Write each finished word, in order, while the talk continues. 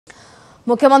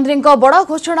मुख्यमंत्री बड़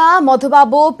घोषणा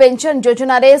मधुबाबू पेंशन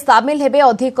योजना रे सामिल हेबे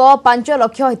अधिक 5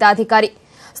 लाख हिताधिकारी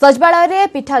सचिवालय रे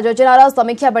पिठा योजनार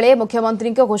समीक्षा बेले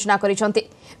मुख्यमंत्री घोषणा करिसेंती।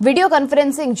 वीडियो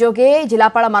कॉन्फ्रेंसिंग जोगे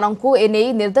जिलापाल मानकु एने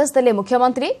निर्देश देले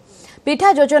मुख्यमंत्री। पिठा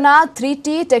योजना 3T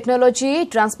टेक्नोलोजी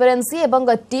ट्रांसपेरेंसी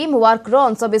एवं टीम वर्क रो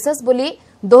अंशविशेष बोली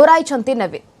दोहराइछंती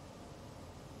नवीन।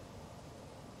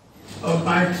 Of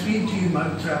my 3T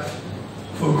mantra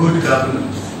for good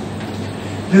governance.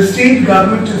 The state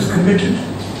government is committed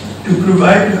to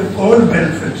provide all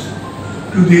benefits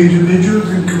to the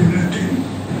individuals and community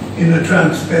in a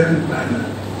transparent manner.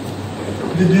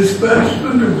 The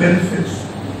disbursement of benefits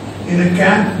in a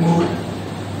camp mode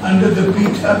under the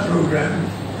PITA program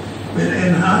will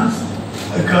enhance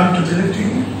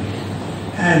accountability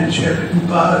and shall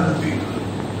empower the people.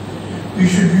 We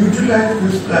should utilize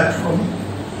this platform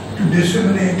to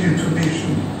disseminate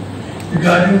information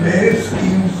regarding various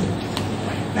schemes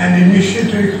and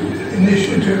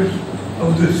initiatives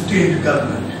of the state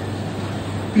government.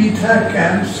 PITA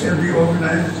camps shall be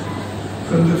organized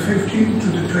from the 15th to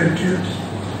the 20th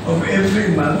of every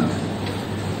month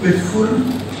with full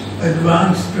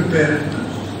advanced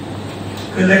preparedness.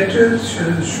 Collectors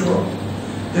shall ensure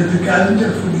that the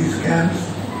calendar for these camps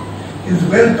is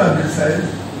well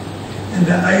publicized and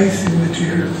the icing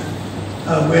materials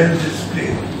are well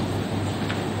displayed.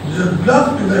 The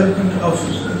block development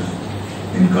officers,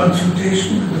 in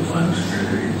consultation with the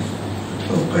functionaries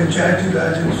of Panchayati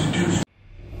Raj institutions,